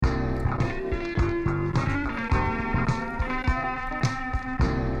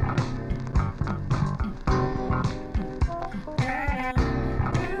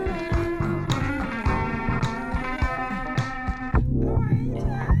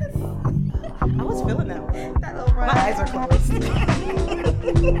run. My eyes are closed.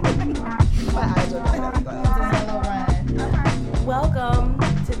 My eyes are closed. Doing a little run. Welcome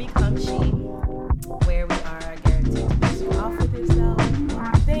to Become She, where we are guaranteed to piss you off with yourself,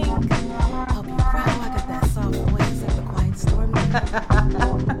 make you think, help you grow. I got that soft voice like the quiet storm. The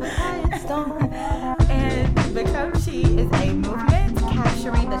quiet storm. And Become She is a movement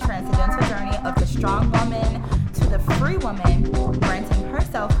capturing the transcendental journey of the strong woman to the free woman, granting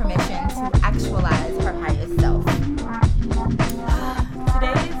herself permission to actualize her highest self.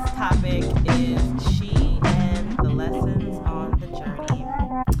 Today's topic is she and the lessons on the journey.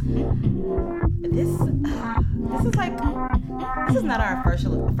 This is not our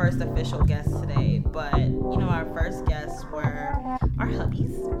first official guest today, but our first guests were our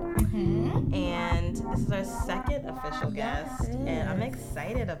hubbies. Mm-hmm. And this is our second official guest, Yes. and I'm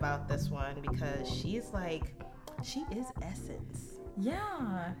excited about this one because she is essence.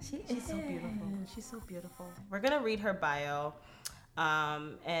 Yeah, she's so beautiful. She's so beautiful. We're gonna read her bio,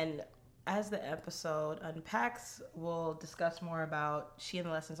 and as the episode unpacks, we'll discuss more about she and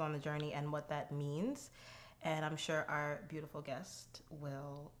the lessons on the journey and what that means. And I'm sure our beautiful guest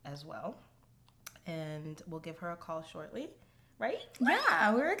will as well. And we'll give her a call shortly, right?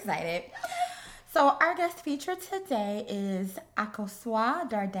 Yeah, we're excited. So our guest feature today is Akosua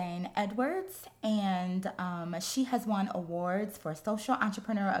Dardaine Edwards, and she has won awards for Social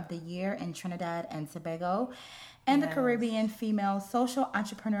Entrepreneur of the Year in Trinidad and Tobago, and the Caribbean Female Social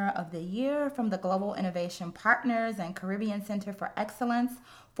Entrepreneur of the Year from the Global Innovation Partners and Caribbean Center for Excellence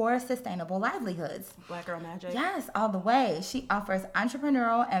for Sustainable Livelihoods. Black Girl Magic. Yes, all the way. She offers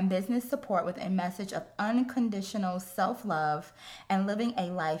entrepreneurial and business support with a message of unconditional self-love and living a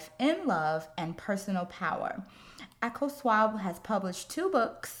life in love and personal power. Akosua has published 2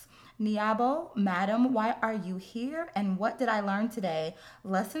 books, Niabo, Madam, Why Are You Here? And What Did I Learn Today?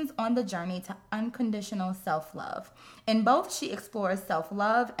 Lessons on the Journey to Unconditional Self-Love. In both, she explores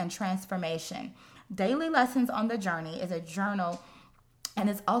self-love and transformation. Daily Lessons on the Journey is a journal and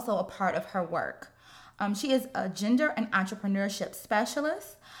is also a part of her work. She is a gender and entrepreneurship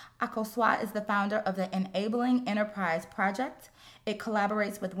specialist. Akosua is the founder of the Enabling Enterprise Project. It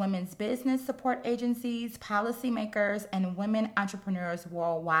collaborates with women's business support agencies, policymakers, and women entrepreneurs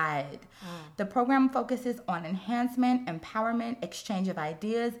worldwide. The program focuses on enhancement, empowerment, exchange of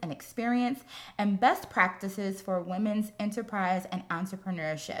ideas and experience, and best practices for women's enterprise and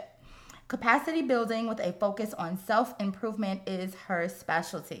entrepreneurship. Capacity building with a focus on self-improvement is her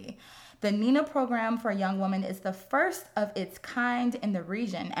specialty. The NINA program for young women is the first of its kind in the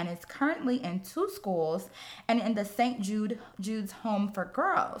region and is currently in 2 schools and in the St. Jude's Home for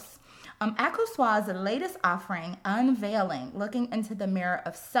Girls. Akosua's latest offering, Unveiling, Looking into the Mirror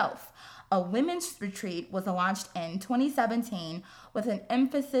of Self, a women's retreat, was launched in 2017 with an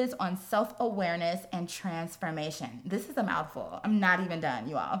emphasis on self-awareness and transformation. This is a mouthful. I'm not even done,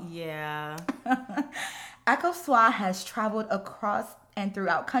 you all. Yeah. Akosua has traveled across and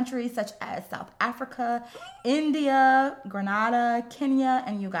throughout countries such as South Africa, India, Grenada, Kenya,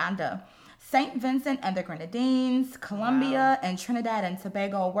 and Uganda, St. Vincent and the Grenadines, Colombia, and Trinidad and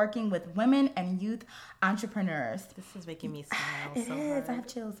Tobago, working with women and youth entrepreneurs. This is making me smile It so is. hard. I have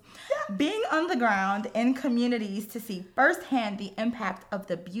chills. Being on the ground in communities to see firsthand the impact of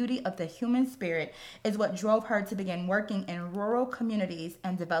the beauty of the human spirit is what drove her to begin working in rural communities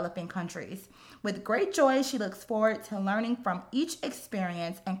and developing countries. With great joy, she looks forward to learning from each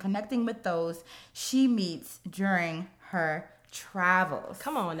experience and connecting with those she meets during her travels.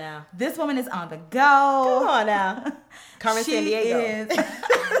 Come on now. This woman is on the go. Come on now. Carmen She Sandiego.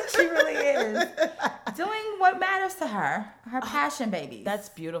 is. She really is. Doing what matters to her. Her passion babies. That's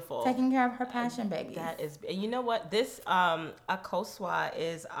beautiful. Taking care of her passion babies. That is, and you know what? This Akosua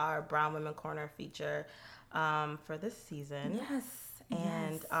is our Brown Women Corner feature for this season. Yes.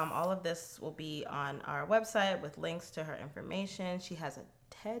 And all of this will be on our website with links to her information. She has a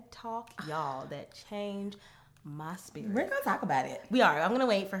TED Talk, y'all, that changed my spirit. We're going to talk about it. We are. I'm going to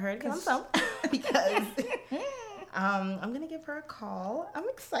wait for her to come some because I'm going to give her a call. I'm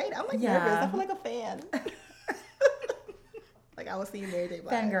excited. I'm nervous. I feel like a fan. Like I was seeing Mary J.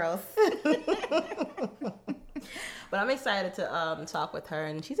 Blige. Fangirls. But I'm excited to talk with her,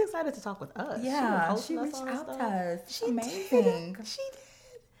 and she's excited to talk with us. Yeah, she us reached on out stuff. to us. She Amazing. did. She did.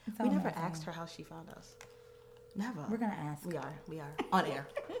 It's We never amazing. asked her how she found us. Never. We're going to ask. We are. On air.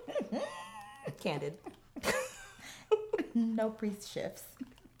 Candid. No priest shifts.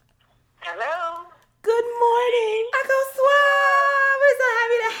 Hello. Good morning. Akosua, we're so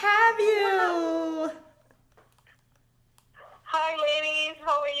happy to have you. Hi, ladies.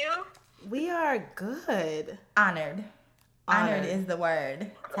 How are you? We are good. Honored. Honored is the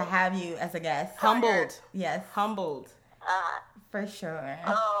word to have you as a guest. Humbled. Yes. Humbled. For sure.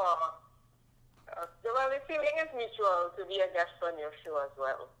 Oh. Well, the feeling is mutual to be a guest on your show as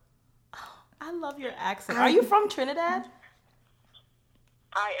well. I love your accent. Are you from Trinidad?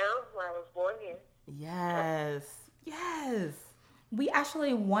 I am. I was born here. Yes. Yes. We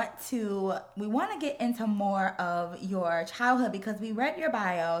actually want to get into more of your childhood because we read your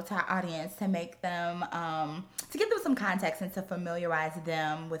bio to our audience to make them to give them some context and to familiarize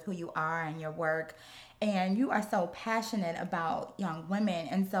them with who you are and your work. And you are so passionate about young women.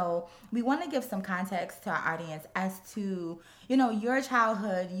 And so we want to give some context to our audience as to, your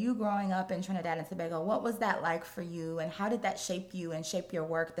childhood, you growing up in Trinidad and Tobago. What was that like for you? And how did that shape you and shape your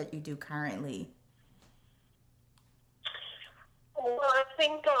work that you do currently? Well, I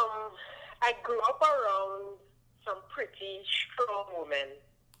think I grew up around some pretty strong women.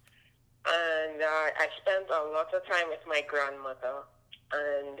 And I spent a lot of time with my grandmother.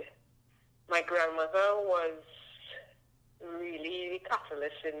 And my grandmother was really the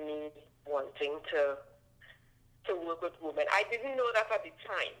catalyst in me wanting to work with women. I didn't know that at the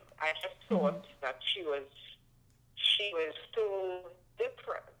time. I just thought that she was so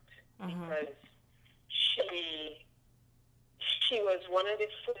different because she was one of the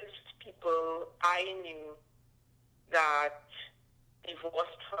first people I knew that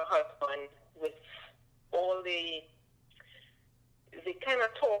divorced her husband with all the kind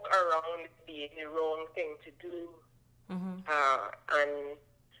of talk around it being the wrong thing to do. And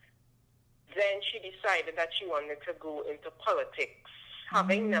then she decided that she wanted to go into politics,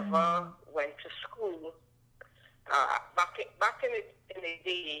 having never went to school. Back in the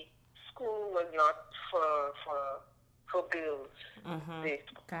day, school was not for girls. They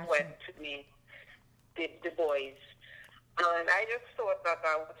went to the boys. And I just thought that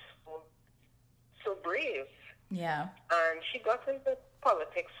was so brave. Yeah. And she got into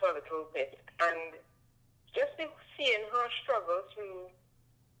politics for a little bit. And just seeing her struggle through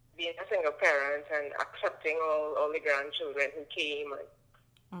being a single parent and accepting all the grandchildren who came.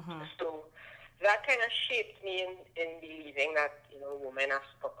 And so that kind of shaped me in believing that, women have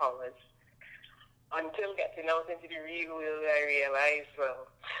superpowers. Until getting out into the real world, I realized, well,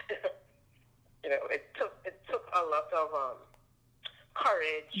 it took a lot of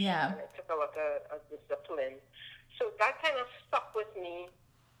courage. Yeah. And it took a lot of discipline. So that kind of stuck with me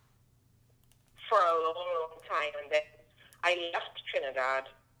for a long, long time. And then I left Trinidad,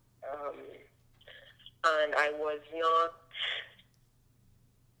 and I was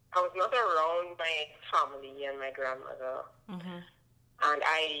not around my family and my grandmother. And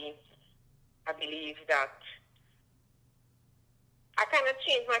I believe that I kind of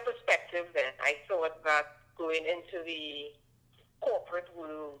changed my perspective then. I thought that going into the corporate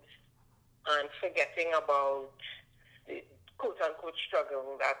world and forgetting about the quote-unquote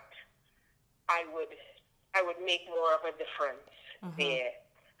struggle, that I would make more of a difference there.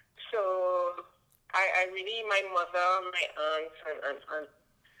 So I really, my mother, my aunts,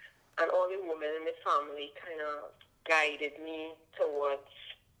 and all the women in the family kind of guided me towards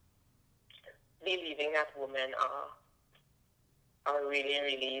believing that women are really,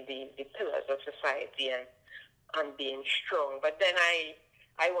 really the pillars of society and being strong. But then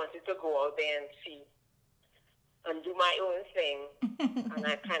I wanted to go out there and see and do my own thing, and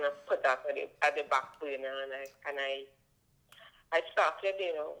I kind of put that at the back burner, and I started,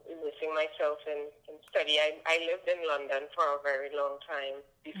 immersing myself in study. I lived in London for a very long time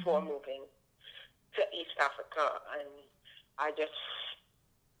before moving to East Africa, and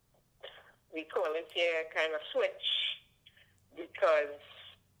we call it here kind of switch, because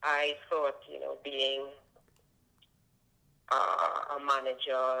I thought, being a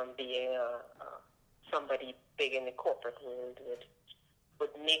manager and being somebody big in the corporate world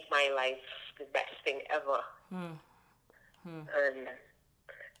would make my life the best thing ever. And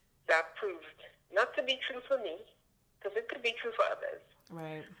that proved not to be true for me, because it could be true for others.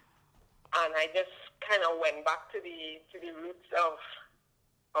 Right. And I just kind of went back to the roots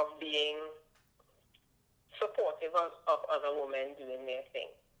of being supportive of other women doing their thing.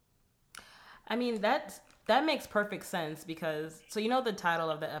 I mean, that makes perfect sense, because the title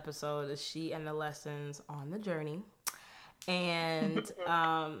of the episode is She and the Lessons on the Journey. And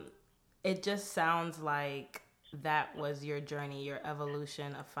it just sounds like that was your journey, your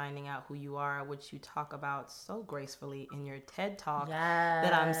evolution of finding out who you are, which you talk about so gracefully in your TED Talk. Yes.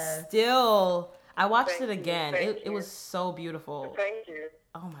 That I watched it again. Thank It you. was so beautiful. Thank you.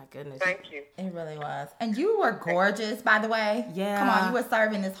 Oh my goodness. Thank you. It really was. And you were gorgeous, by the way. Yeah. Come on, you were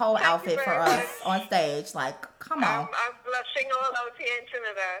serving this whole outfit for very us much. on stage. Like, come on. I'm blushing all out here in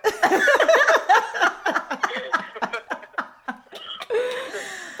Trinidad.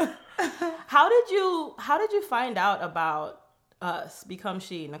 did you find out about us, Become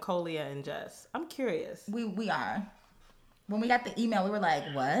She, Nicolia and Jess? I'm curious. We are. When we got the email, we were like,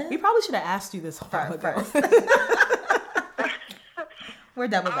 what? We probably should have asked you this a while ago. We're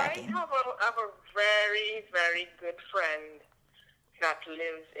double backing. I have a very, very good friend that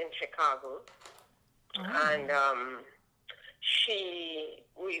lives in Chicago. Oh. And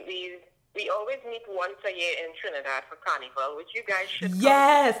we always meet once a year in Trinidad for Carnival, which you guys should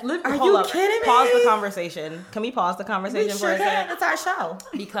Yes. Are Hold you up. kidding me? Pause the conversation. Can we pause the conversation We for sure a second? can. It's our show.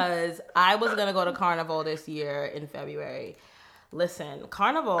 Because I was going to go to Carnival this year in February. Listen,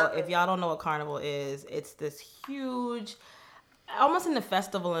 Carnival, if y'all don't know what Carnival is, it's this huge, almost in the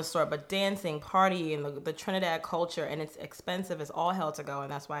festival and sort, but dancing, party, and the Trinidad culture, and it's expensive as all hell to go,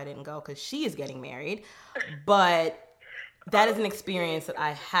 and that's why I didn't go, because she is getting married. But that is an experience that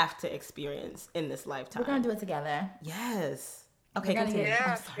I have to experience in this lifetime. We're going to do it together. Yes. Okay, We're gonna continue.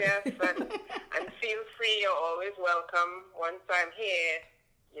 Yes, and feel free. You're always welcome. Once I'm here,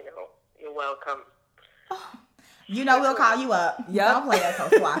 you're welcome. You know we'll call you up. Yep. Don't play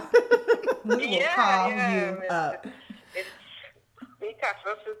Akosua. We will call you up. It's mi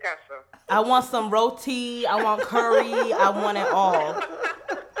casa, su casa. I want some roti. I want curry. I want it all.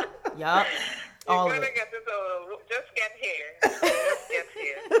 Yup. All You're of gonna it. get this all. Just get here. Just get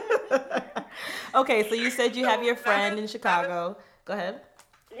here. Okay, so you said you have your friend in Chicago. Go ahead.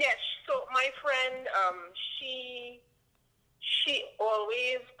 Yes. So my friend, she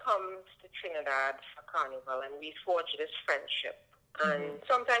always comes to Trinidad for Carnival, and we forge this friendship. And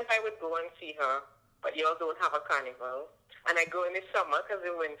sometimes I would go and see her, but y'all don't have a Carnival. And I go in the summer because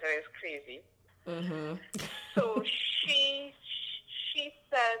the winter is crazy. Mm-hmm. So she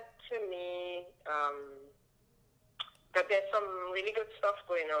said to me that there's some really good stuff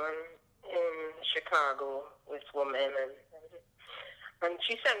going on in Chicago with women, and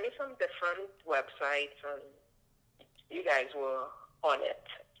she sent me some different websites, and you guys were on it,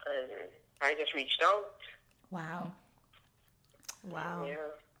 and I just reached out. Wow. Wow. Yeah.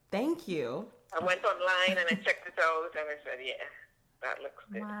 Thank you. I went online and I checked it out, and I said, yeah, that looks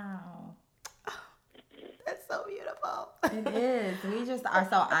good. Wow. That's so beautiful. It is. We just are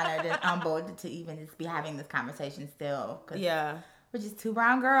so honored and humbled to even just be having this conversation still. 'Cause Yeah. we're just two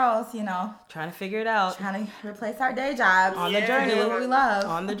brown girls, Trying to figure it out. trying to replace our day jobs. On the journey. Do what we love.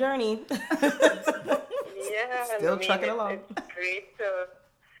 On the journey. Yeah, Still trucking along.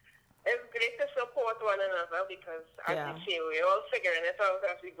 It's great to support one another because, as Yeah. you say, we're all figuring it out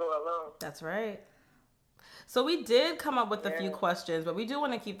as we go along. That's right. So we did come up with a few questions, but we do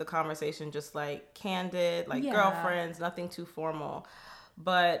want to keep the conversation just like candid, like girlfriends, nothing too formal.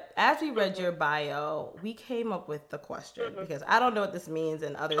 But as we read your bio, we came up with the question because I don't know what this means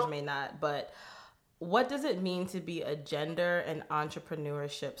and others may not, but what does it mean to be a gender and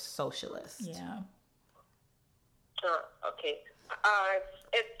entrepreneurship socialist? Yeah. Okay.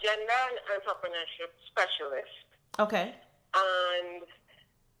 It's gender and entrepreneurship specialist. Okay. And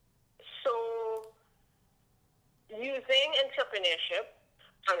so using entrepreneurship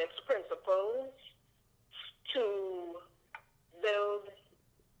and its principles to build,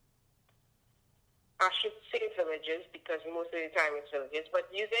 I should say villages because most of the time it's villages,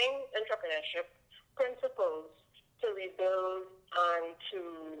 but using entrepreneurship principles to rebuild and to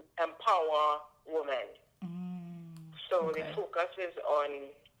empower women. So the focus is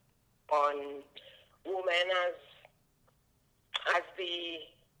on women as the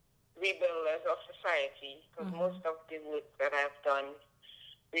rebuilders of society, because most of the work that I've done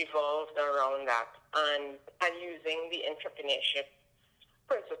revolved around that, and using the entrepreneurship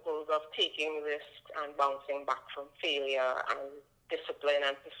principles of taking risks and bouncing back from failure, and discipline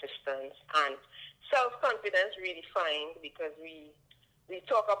and persistence and self-confidence redefined, because we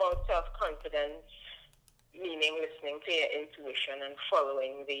talk about self-confidence meaning listening to your intuition and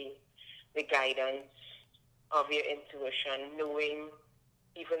following the guidance of your intuition, knowing,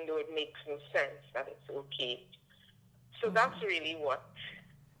 even though it makes no sense, that it's okay. So that's really what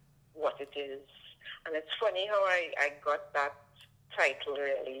it is. And it's funny how I got that title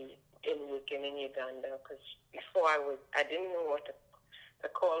really in working in Uganda, because before I didn't know what to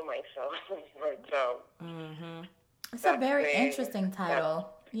call myself. But it's a very interesting title.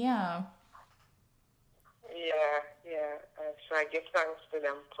 Yeah. Yeah. So I give thanks to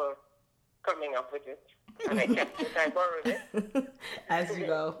them for coming up with it. And I kept it, I borrowed it. As you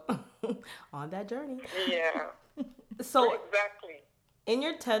go on that journey. Yeah. So exactly. In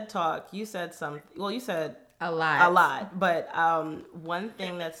your TED Talk, you said something. Well, you said a lot. But one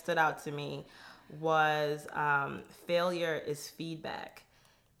thing that stood out to me was failure is feedback.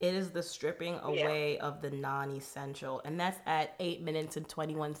 It is the stripping away of the non-essential. And that's at 8 minutes and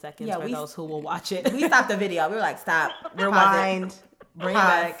 21 seconds for those who will watch it. We stopped the video. We were like, stop. Rewind. Bring it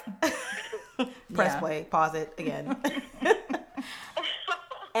back. Press Yeah. play. Pause it again.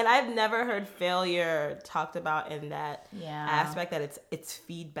 And I've never heard failure talked about in that aspect, that it's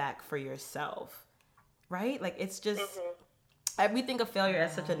feedback for yourself. Right? Like, it's just... We think of failure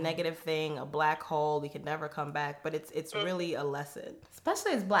as such a negative thing, a black hole, we can never come back, but it's really a lesson.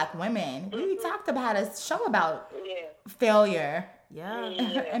 Especially as Black women. We talked about a show about failure.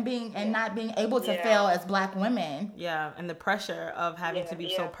 And not being able to fail as Black women. Yeah, and the pressure of having to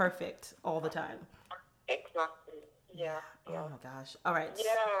be so perfect all the time. Exactly. Yeah. Oh my gosh. All right.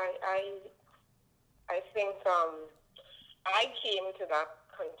 Yeah, I think I came to that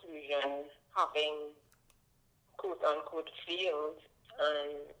conclusion having quote unquote failed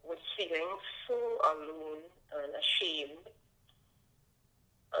and was feeling so alone and ashamed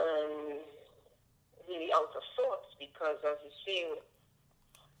and really out of sorts, because as you say,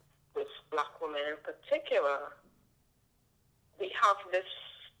 with Black women in particular, we have this,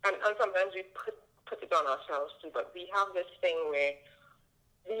 and sometimes we put it on ourselves too, but we have this thing where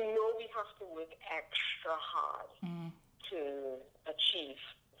we know we have to work extra hard to achieve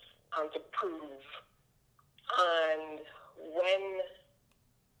and to prove. And when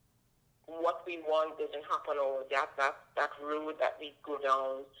what we want doesn't happen, or that road that we go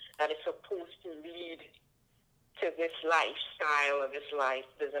down that is supposed to lead to this lifestyle or this life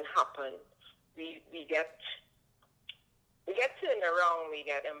doesn't happen, we get turned around, we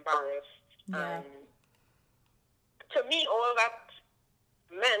get embarrassed. And to me, all that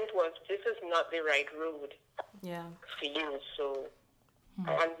meant was, this is not the right road for you, so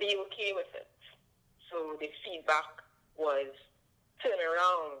and be okay with it. So the feedback was turn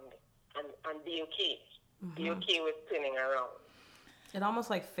around and be okay. Be okay with turning around. It almost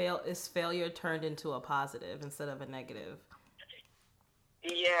like failure turned into a positive instead of a negative.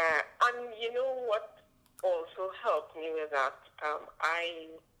 Yeah, and you know what also helped me with that? I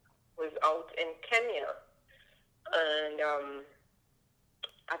was out in Kenya, and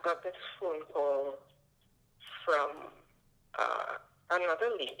I got this phone call from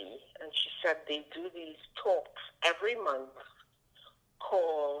another lady, and she said they do these talks every month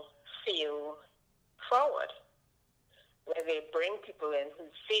called Fail Forward, where they bring people in who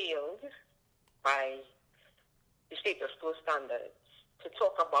failed by the status quo standards to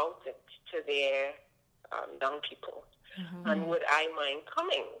talk about it to their young people. And would I mind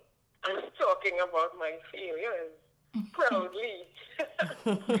coming and talking about my failures proudly?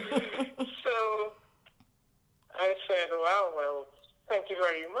 So I said, wow, well, thank you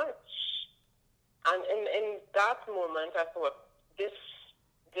very much. And in that moment, I thought, this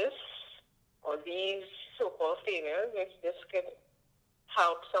or these so-called failures, if this could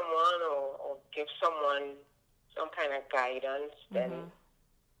help someone or give someone some kind of guidance, then,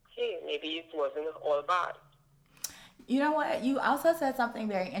 hey, maybe it wasn't all bad. You know what? You also said something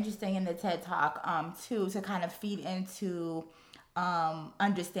very interesting in the TED Talk, too, to kind of feed into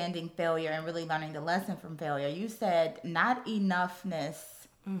understanding failure and really learning the lesson from failure. You said not enoughness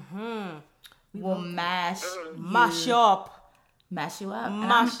will mash you up. Mash you up.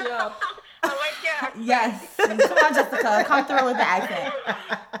 I like that. Yes. Come on, Jessica. Come through with the accent.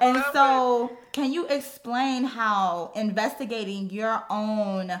 And so, can you explain how investigating your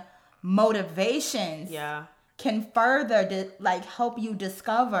own motivations can further help you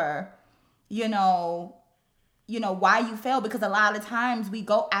discover, why you fail? Because a lot of times we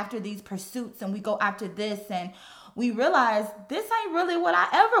go after these pursuits and we go after this and we realize this ain't really what I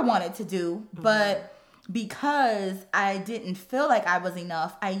ever wanted to do, but because I didn't feel like I was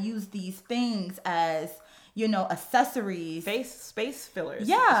enough, I used these things as, accessories. Space fillers.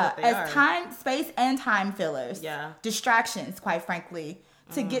 Yeah, as time, space, and time fillers. Yeah. Distractions, quite frankly,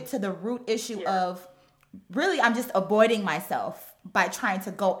 to get to the root issue of, really, I'm just avoiding myself by trying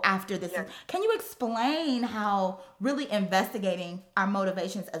to go after this. Yeah. Can you explain how really investigating our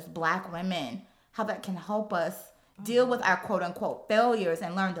motivations as Black women, how that can help us deal with our quote-unquote failures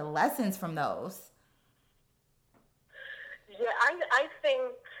and learn the lessons from those? Yeah, I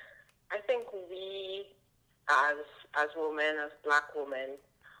think we as women, as Black women,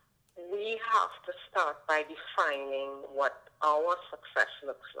 we have to start by defining what our success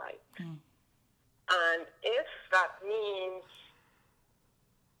looks like. And if that means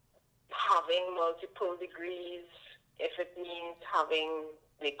having multiple degrees, if it means having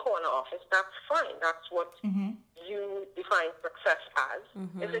the corner office, that's fine. That's what you define success as.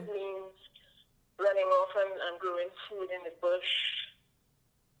 If it means running off and growing food in the bush,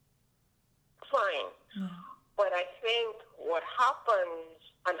 fine. But I think what happens,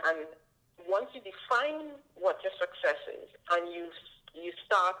 and once you define what your success is, and you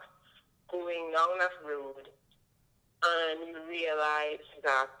start going down that road, and you realize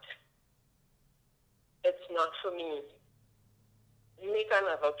that it's not for me, you make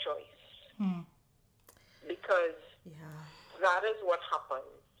another choice. Because that is what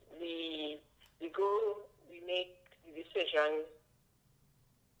happens. We make the decision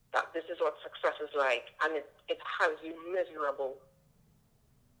that this is what success is like, and it has you miserable.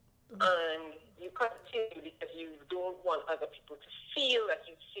 And you continue because you don't want other people to feel that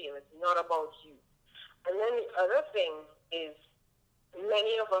you feel. It's not about you. And then the other thing is,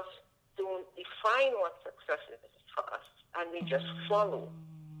 many of us don't define what success is for us, and we just follow.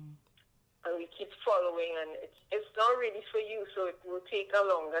 And we keep following, and it's not really for you, so it will take a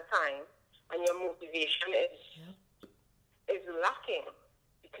longer time, and your motivation is lacking,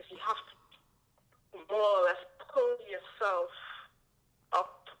 because you have to more or less pull yourself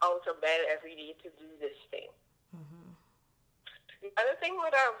up out of bed every day to do this thing. The other thing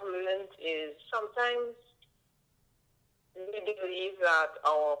that I've learned is sometimes we believe that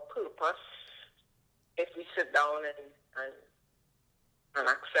our purpose, if we sit down and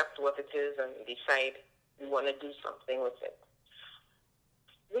accept what it is and decide we want to do something with it,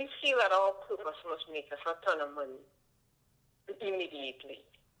 we feel that our purpose must make us a ton of money immediately.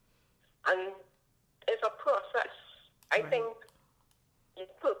 And it's a process. I think your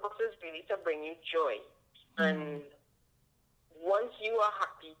purpose is really to bring you joy. And once you are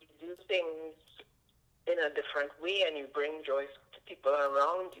happy, you do things in a different way and you bring joy to people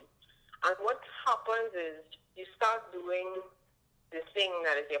around you. And what happens is you start doing the thing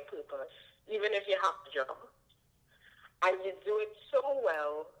that is your purpose, even if you have a job. And you do it so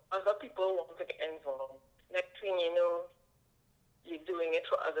well, other people want to get involved. Next thing you know, you're doing it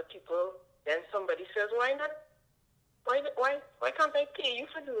for other people. Then somebody says, why not? Why can't I pay you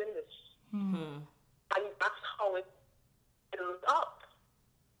for doing this? And that's how it builds up.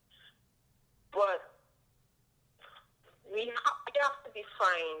 But we have to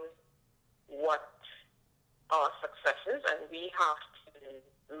define what our success is, and we have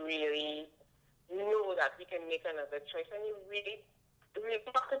to really know that we can make another choice. And you really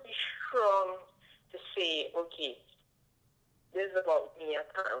have to be strong to say, okay, this is about me. I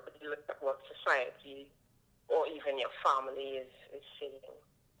can't really look at what society or even your family is saying,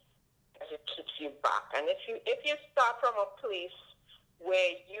 because it keeps you back. And if you start from a place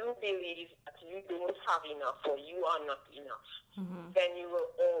where you believe that you don't have enough or you are not enough, then you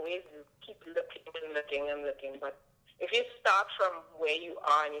will always keep looking and looking and looking. But if you start from where you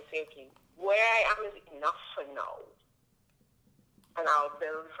are and you say, okay, where I am is enough for now, and I'll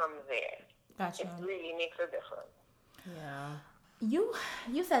build from there. Gotcha. It really makes a difference. Yeah.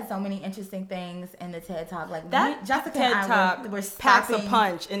 You said so many interesting things in the TED Talk. Like that Jessica TED and Talk were packs a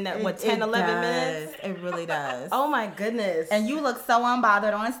punch in that, 11 minutes? It really does. Oh my goodness. And you look so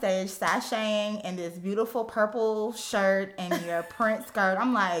unbothered on stage, sashaying in this beautiful purple shirt and your print skirt.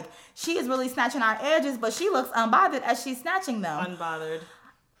 I'm like, she is really snatching our edges, but she looks unbothered as she's snatching them. Unbothered.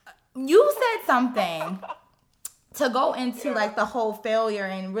 You said something to go into like the whole failure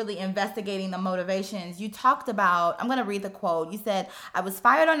and really investigating the motivations. You talked about, I'm going to read the quote. You said, I was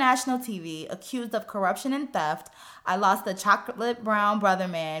fired on national TV, accused of corruption and theft. I lost the chocolate brown brother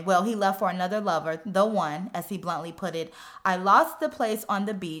man. Well, he left for another lover, the one, as he bluntly put it. I lost the place on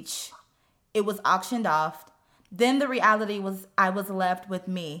the beach. It was auctioned off. Then the reality was I was left with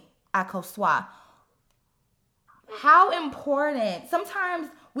me, Akosua. How important, sometimes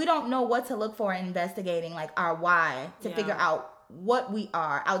we don't know what to look for in investigating, like our why, to figure out what we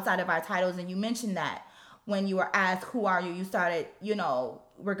are outside of our titles. And you mentioned that when you were asked, who are you? You started,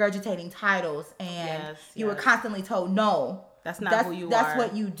 regurgitating titles, and you were constantly told, no, that's not who you are. That's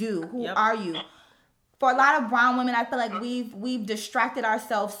what you do. Who are you? For a lot of brown women, I feel like we've distracted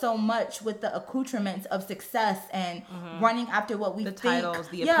ourselves so much with the accoutrements of success and running after what we the think. Titles,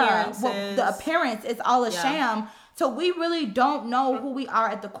 the appearances. The appearance is all a sham. So we really don't know who we are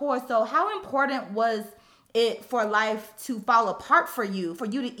at the core. So how important was it for life to fall apart for you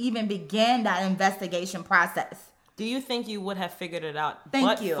to even begin that investigation process? Do you think you would have figured it out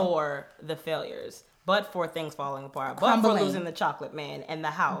for the failures? But for things falling apart, but for losing the chocolate man and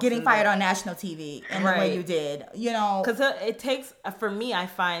the house, getting fired on national TV in the way you did, because it takes, for me, I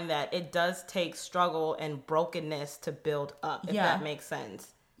find that it does take struggle and brokenness to build up. If that makes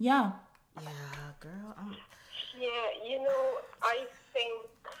sense. Yeah, girl.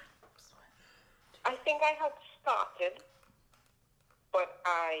 I think I had started, but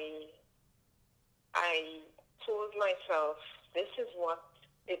I told myself, this is what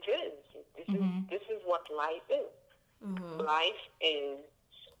It is. This is what life is. Mm-hmm. Life is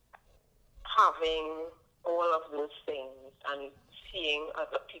having all of those things and seeing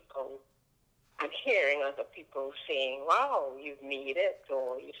other people and hearing other people saying, wow, you've made it,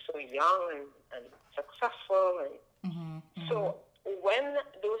 or you're so young and successful. And so when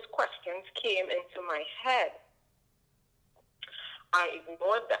those questions came into my head, I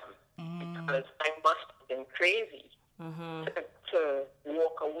ignored them because I must have been crazy to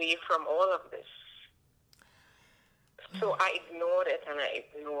walk away from all of this. So I ignored it, and I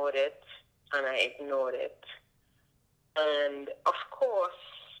ignored it, and I ignored it. And of course,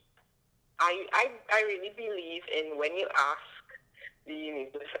 I really believe in when you ask the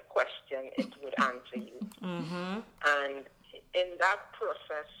universe a question, it would answer you. And in that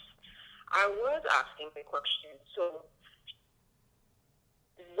process, I was asking the question. So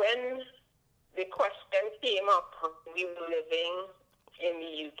when the question came up, we were living in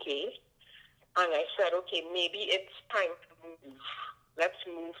the UK, and I said, okay, maybe it's time to move. Let's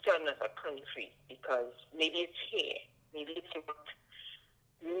move to another country because maybe it's here. Maybe it's not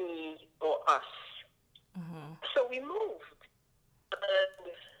me or us. So we moved.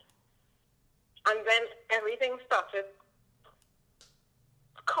 And then everything started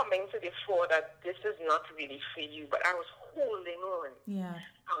coming to the fore that this is not really for you. But I was holding on. Yeah.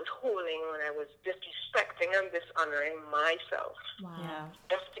 I was holding on. I was disrespecting and dishonoring myself. Wow. Yeah.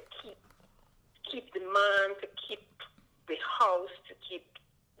 Just to keep the man, to keep the house, to keep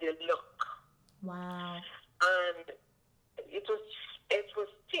the look. Wow. And it was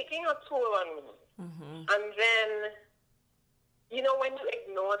taking a toll on me. And then, you know, when you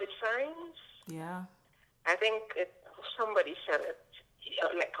ignore the signs, Yeah. I think somebody said it,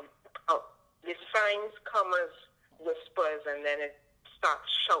 like the signs come as whispers and then it starts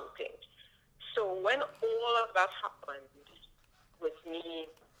shouting. So when all of that happened with me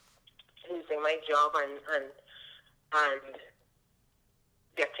losing my job and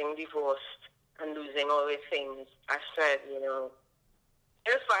getting divorced and losing all these things, I said, you know,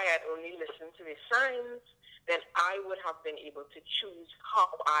 if I had only listened to the signs, then I would have been able to choose how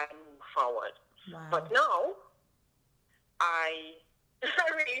I move forward. Wow. But now, I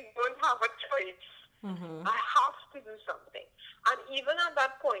really don't have a choice. I have to do something. And even at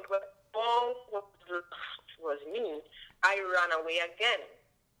that point, when all what was left was me, I ran away again.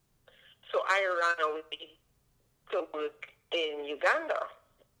 So I ran away to work in Uganda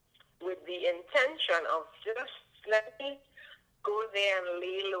with the intention of just let me go there and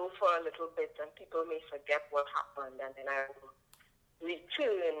lay low for a little bit and people may forget what happened, and then I will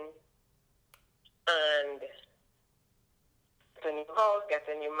return and get a new house, get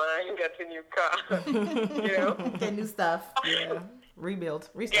a new man, get a new car, you know? Get new stuff. Yeah. Rebuild.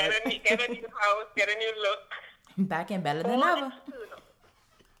 Restart. Get a new house, get a new look. Back and better than All ever. external.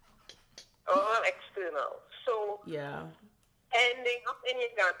 All external. So Yeah. ending up in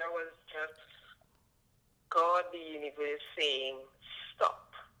Uganda was just God, the universe saying,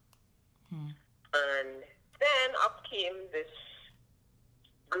 stop. And then up came this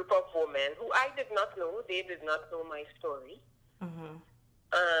group of women who I did not know. They did not know my story.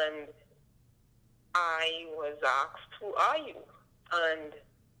 And I was asked, who are you? And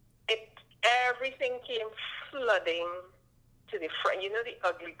everything came flooding to the front. You know, the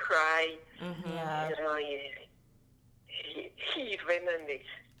ugly cry. Yeah. You know, heaving and the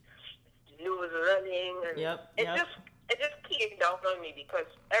nose running. And it just came down on me because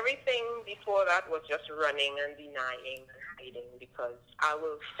everything before that was just running and denying and hiding because I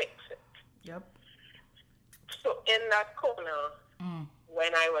will fix it. Yep. So in that corner,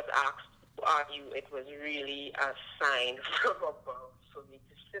 when I was asked, who are you, it was really a sign from above for me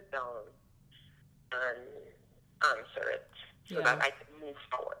to sit down and answer it so that I could move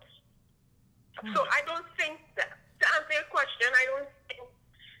forward. So I don't think that, to answer your question, I don't think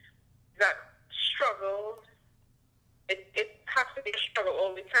that struggle, it has to be a struggle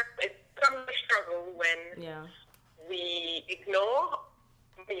all the time. It becomes a struggle when we ignore,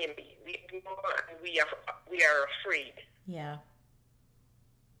 maybe, we ignore and we are afraid. Yeah.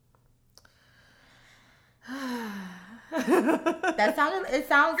 It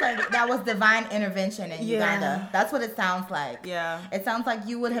sounds like that was divine intervention in Uganda. That's what it sounds like. Yeah. It sounds like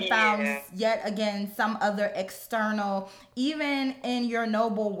you would have found yet again some other external, even in your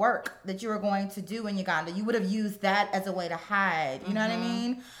noble work that you were going to do in Uganda, you would have used that as a way to hide. You know what I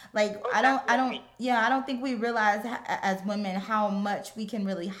mean? Like I don't think we realize as women how much we can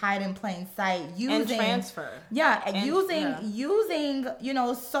really hide in plain sight using and transfer. Yeah, and using, you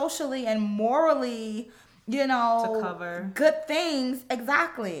know, socially and morally, you know, to cover good things,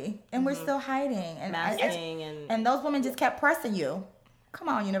 exactly, and we're still hiding and masking and those women just kept pressing you. Come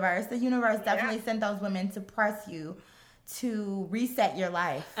on, universe. The universe definitely sent those women to press you to reset your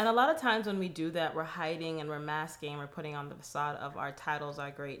life. And a lot of times when we do that, we're hiding and we're masking, we're putting on the facade of our titles,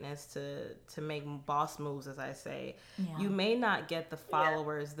 our greatness to make boss moves, as I say. Yeah. You may not get the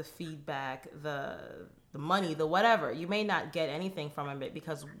followers, the feedback, the money, the whatever. You may not get anything from it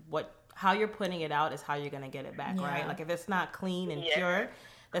because how you're putting it out is how you're going to get it back, right? Like if it's not clean and pure,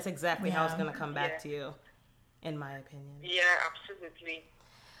 that's exactly how it's going to come back to you, in my opinion. Yeah, absolutely.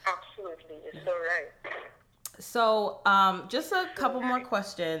 Absolutely. You're so right. So, just a couple more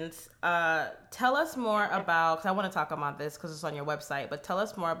questions. Tell us more about, because I want to talk about this because it's on your website, but tell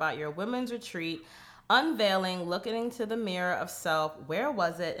us more about your women's retreat, Unveiling, Looking into the Mirror of Self. Where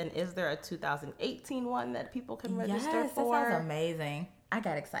was it? And is there a 2018 one that people can register for? That sounds amazing. I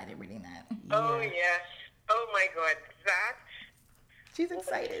got excited reading that. Oh, yes. Oh, my God. That. She's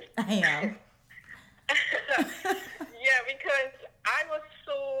excited. I am. Yeah, because I was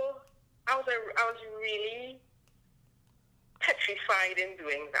really petrified in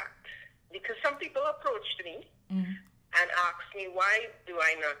doing that. Because some people approached me and asked me, why do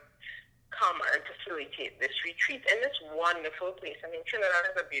I not come and facilitate this retreat in this wonderful place? I mean, Trinidad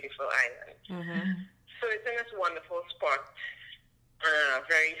is a beautiful island. So it's in this wonderful spot,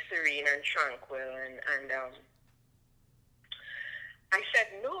 very serene and tranquil. And I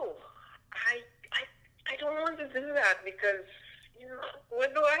said, no, I don't want to do that because,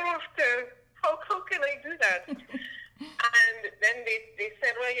 what do I have to, how can I do that? And then they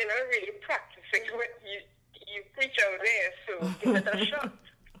said, well, you're not really practicing what you preach out there, so give it a shot.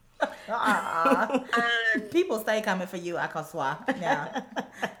 And people stay coming for you, Akosua. Yeah.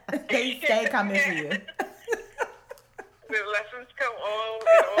 They stay coming for you. The lessons come all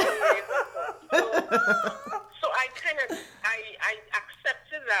ways. So I I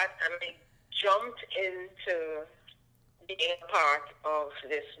accepted that and I jumped into being part of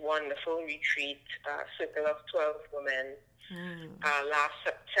this wonderful retreat, Circle of 12 Women, last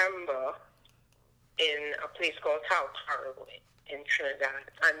September in a place called Talcaro in Trinidad.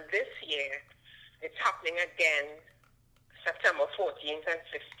 And this year, it's happening again, September 14th and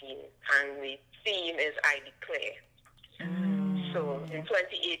 15th, and the theme is I Declare. So in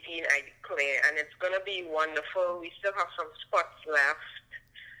 2018, I declare, and it's going to be wonderful. We still have some spots left,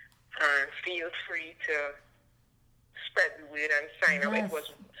 and feel free to spread the word and sign up. It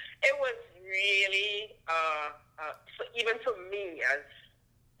was really, even for me as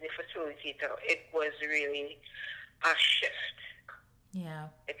the facilitator, it was really a shift. Yeah.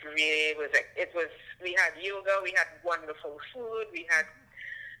 It really was. We had yoga, we had wonderful food, we had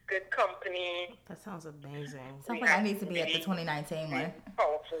good company. That sounds amazing. Sounds like I need to be at the 2019 one.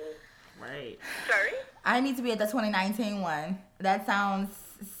 Powerful. Right. Sorry? I need to be at the 2019 one. That sounds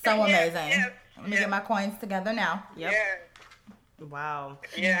so amazing. Yes, Let me get my coins together now. Yep. Yeah. Wow.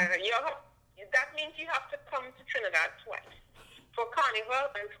 Yeah. That means you have to come to Trinidad twice. For Carnival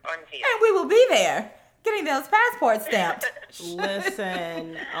and Unveil. And we will be there. Getting those passports stamped.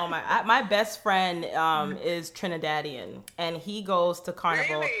 Listen, my best friend is Trinidadian, and he goes to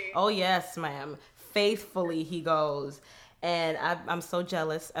Carnival. Really? Oh yes, ma'am. Faithfully he goes, and I'm so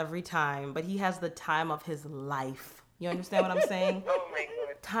jealous every time. But he has the time of his life. You understand what I'm saying? Oh my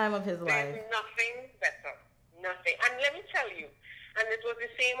God. Time of his life. There's nothing better. Nothing. And let me tell you, and it was the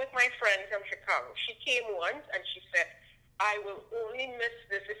same with my friend from Chicago. She came once and she said, I will only miss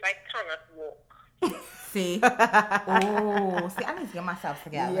this if I cannot walk. See? Oh, see, I need to get myself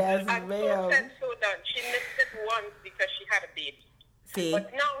together. Yes, I'm ma'am. so said, so done. She missed it once because she had a baby. See?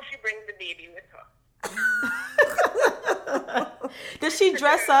 But now she brings the baby with her. Does she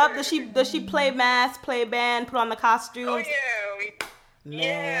dress up? Does she play mass, play band, put on the costumes? Oh,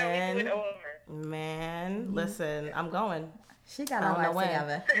 yeah. We do it all. Man, listen, I'm going. She got our life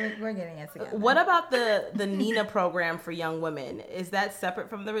together. We're getting it together. What about the Nina program for young women? Is that separate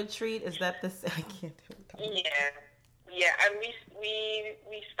from the retreat? Is that the? I can't do it. Yeah, and we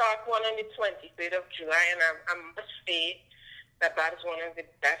start one on the 23rd of July, and I must say that is one of the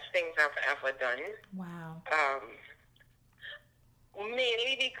best things I've ever done. Wow.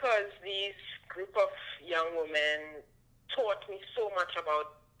 Mainly because these group of young women taught me so much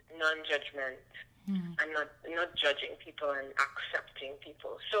about non-judgment. And not judging people and accepting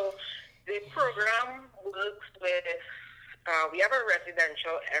people. So the program works with, we have a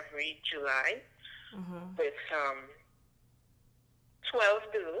residential every July with 12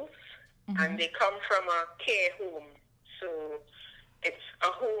 girls, and they come from a care home. So it's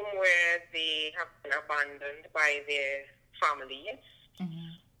a home where they have been abandoned by their families,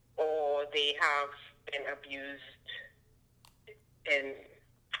 or they have been abused in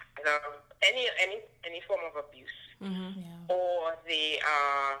any form of abuse, or but they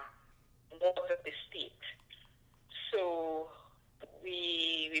are more of the state. So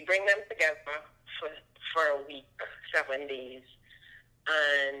we bring them together for a week, 7 days,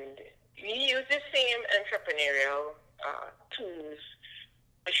 and we use the same entrepreneurial tools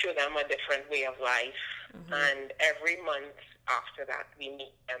to show them a different way of life. And every month after that, we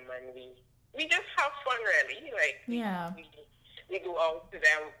meet them and we just have fun, really. Like, we go out to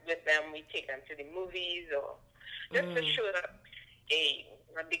them with them. We take them to the movies, or just to show that, hey,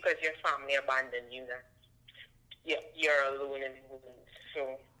 not because your family abandoned you, that you're alone in the woods.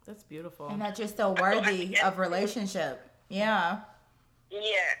 So that's beautiful, and that you're still worthy of relationship. Yeah.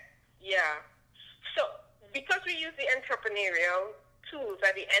 So because we use the entrepreneurial tools,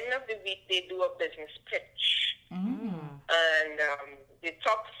 at the end of the week they do a business pitch, and the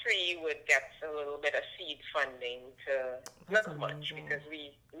top 3 would get a little bit of seed funding to not much, because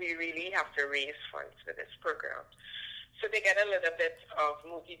we really have to raise funds for this program. So they get a little bit of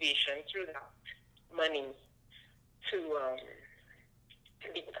motivation through that money to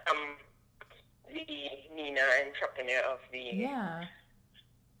become the Nina entrepreneur of the year. Yeah.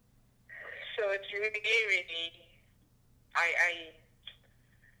 So it's really,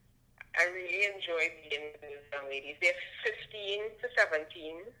 I really enjoy being with these young ladies. They're 15 to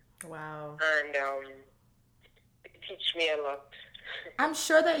 17. Wow. And they teach me a lot. I'm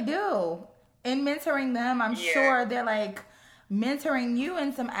sure they do. In mentoring them, I'm sure they're like mentoring you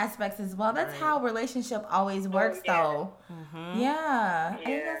in some aspects as well. That's how relationship always works, though. I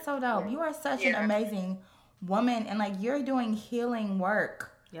think that's so dope. You are such an amazing woman, and like you're doing healing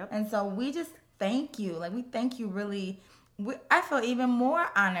work. And so we just thank you. Like, we thank you really. I feel even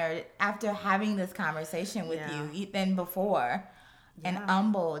more honored after having this conversation with you than before, and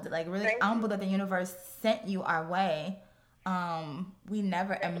humbled, like really humbled that the universe sent you our way. We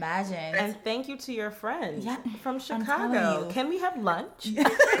never imagined. And thank you to your friend from Chicago. Can we have lunch?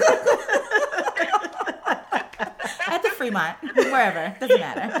 At the Fremont, wherever, doesn't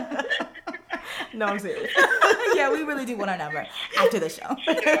matter. No, I'm serious. Yeah, we really do want our number after the show.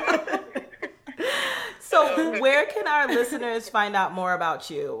 So where can our listeners find out more about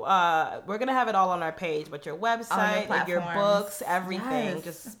you? We're going to have it all on our page, but your website, your books, everything. Yes.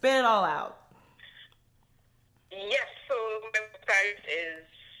 Just spit it all out. Yes, so my website is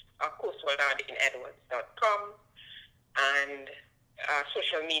Akosua Dardaine Edwards.com, and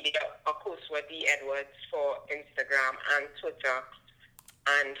social media, Akosua D. Edwards for Instagram and Twitter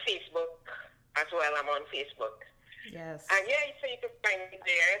and Facebook as well. I'm on Facebook. Yes. And so you can find me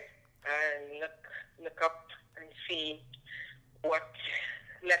there and look up and see what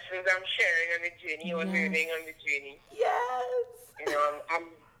lessons I'm sharing on the journey or learning on the journey. Yes. You know, I'm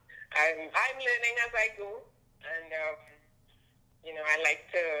learning as I go, and I like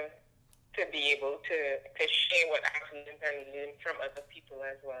to be able to share what I've learned and learn from other people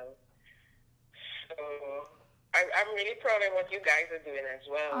as well. So I'm really proud of what you guys are doing as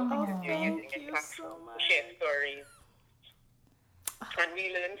well. Because you're using it to share stories, and we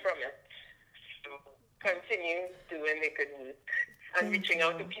learn from it. So continue doing the good work and reaching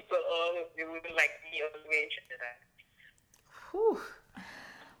out to people all who would like me all the way into that. Whew.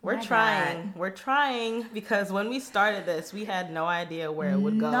 We're trying because when we started this, we had no idea where it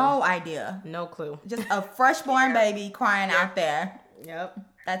would go. No idea. No clue. Just a freshborn baby crying out there. Yep.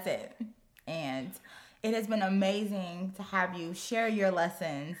 That's it. And it has been amazing to have you share your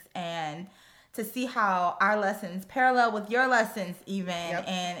lessons and to see how our lessons parallel with your lessons even.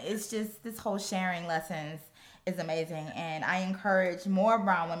 And it's just, this whole sharing lessons is amazing. And I encourage more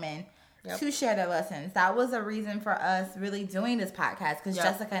brown women to share their lessons. That was a reason for us really doing this podcast, because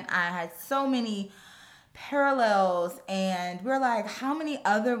Jessica and I had so many parallels, and we're like, how many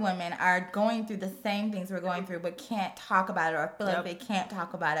other women are going through the same things we're going through but can't talk about it, or feel like they can't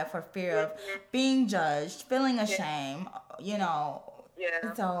talk about it for fear of being judged, feeling ashamed,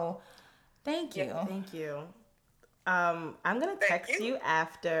 So thank you. Thank you. I'm going to text you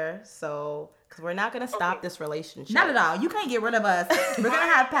after, because we're not going to stop this relationship. Not at all. You can't get rid of us. We're going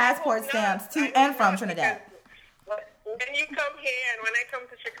to have passport stamps to and from Trinidad. When you come here and when I come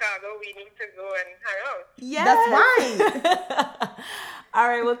to Chicago, we need to go and hang out. Yes. That's right. All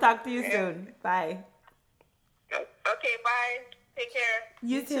right. We'll talk to you soon. Bye. Okay. Bye. Take care.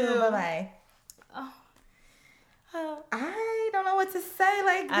 You too. Bye-bye. I don't know what to say.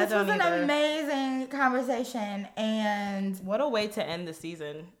 Like, this was an amazing conversation, and what a way to end the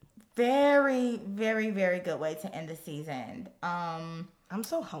season. Very, very, very good way to end the season. I'm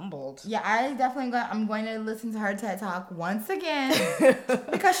so humbled. Yeah, I'm going to listen to her TED Talk once again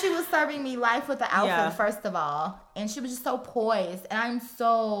because she was serving me life with the outfit first of all, and she was just so poised, and I'm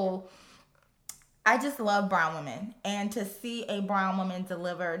so I just love brown women, and to see a brown woman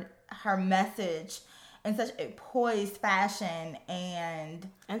deliver her message in such a poised fashion and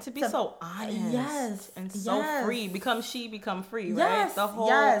to be so honest, yes, and so free, become free, right? Yes, The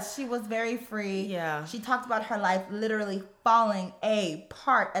whole she was very free. Yeah, she talked about her life literally falling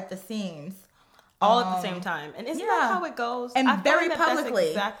apart at the seams, all at the same time. And isn't that how it goes? And very that's publicly,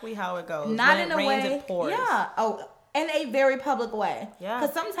 exactly how it goes. Not when in it a rains, way. It pours. Yeah. Oh. In a very public way. Yeah.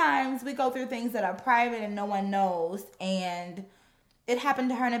 Because sometimes we go through things that are private and no one knows. And it happened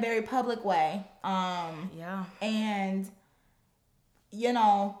to her in a very public way. Yeah. And, you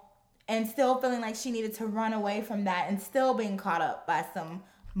know, and still feeling like she needed to run away from that and still being caught up by some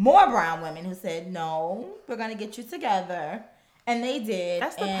more brown women who said, no, we're going to get you together. And they did.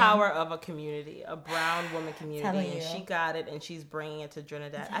 That's the power of a community, a brown woman community. Telling and you. She got it, and she's bringing it to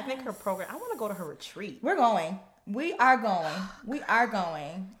Trinidad. Yes. I think her program, I want to go to her retreat. We're going. We are going. We are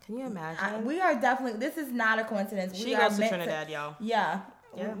going. Can you imagine? We are definitely. This is not a coincidence. She goes to Trinidad, y'all. Yeah,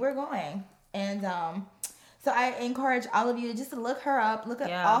 we're going, and so I encourage all of you just to look her up, look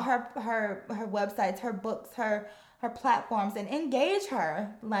at all her websites, her books, her platforms, and engage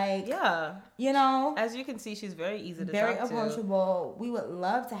her. Like, you know, as you can see, she's very easy to very talk to. approachable. We would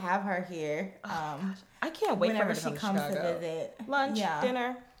love to have her here. I can't wait for her to come to Chicago. To visit, lunch,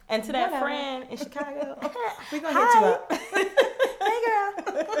 dinner. And to that friend in Chicago, we're going to hit you up. Hey, girl.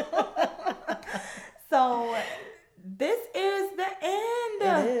 So, this is the end.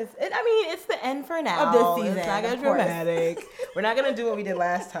 It is. I mean, it's the end for now. Of this season. It's not going to be dramatic. We're not going to do what we did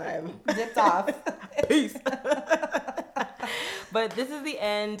last time. Dipped off. Peace. But this is the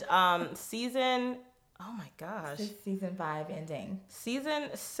end. Season... Oh my gosh. This is season 5 ending. Season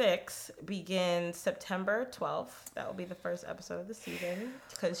 6 begins September 12th. That will be the first episode of the season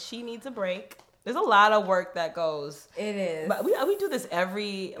because she needs a break. There's a lot of work that goes. It is. But we do this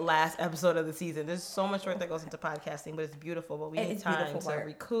every last episode of the season. There's so much work that goes into podcasting, but it's beautiful. But we need time to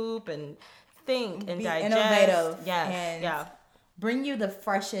recoup and think and digest. Innovative. Yeah. Bring you the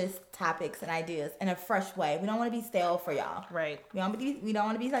freshest topics and ideas in a fresh way. We don't want to be stale for y'all. Right. We don't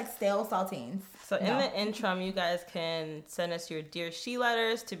want to be like stale saltines. So in the interim, you guys can send us your Dear She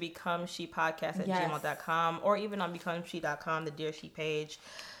letters to becomeshepodcast@gmail.com or even on becomeshe.com, the Dear She page.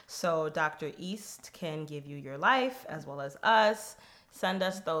 So Dr. East can give you your life as well as us. Send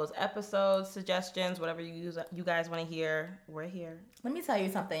us those episodes, suggestions, whatever you guys want to hear. We're here. Let me tell you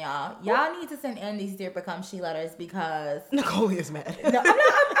something, y'all. Y'all need to send in these Dear Become She letters because Nicole is mad. No,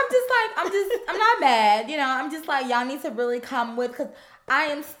 I'm not mad. You know, I'm just like, y'all need to really come with, because I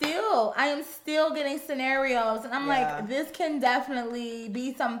am still getting scenarios, and I'm like, this can definitely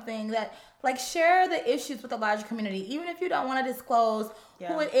be something that, like, share the issues with the larger community. Even if you don't want to disclose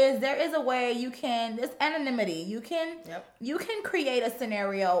who it is, there is a way you can, there's anonymity. You can create a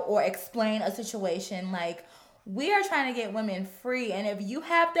scenario or explain a situation. Like, we are trying to get women free, and if you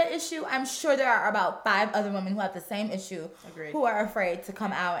have that issue, I'm sure there are about 5 other women who have the same issue. Agreed. Who are afraid to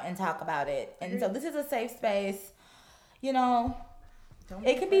come out and talk about it. And so this is a safe space. You know,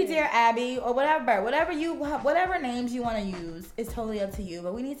 it could be Dear Abby or whatever names you want to use. It's totally up to you.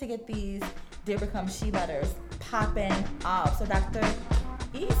 But we need to get these Dear Become She letters popping off. So Dr.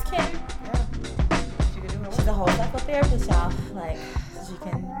 East can, she's a whole psychotherapist, y'all. Like, she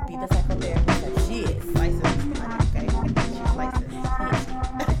can be the psychotherapist that she is. Licensed. Okay. She's licensed.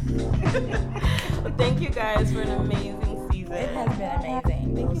 Well, thank you guys for an amazing season. It has been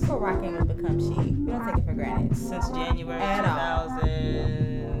amazing. Thank you for rocking with Become She. We don't take it for granted. Since January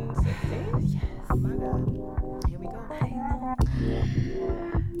 2016? Yes. Oh my God. Here we go.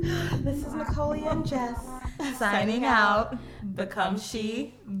 This is Nicole and Jess. Signing out. Become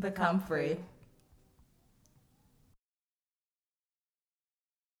She, Become Free.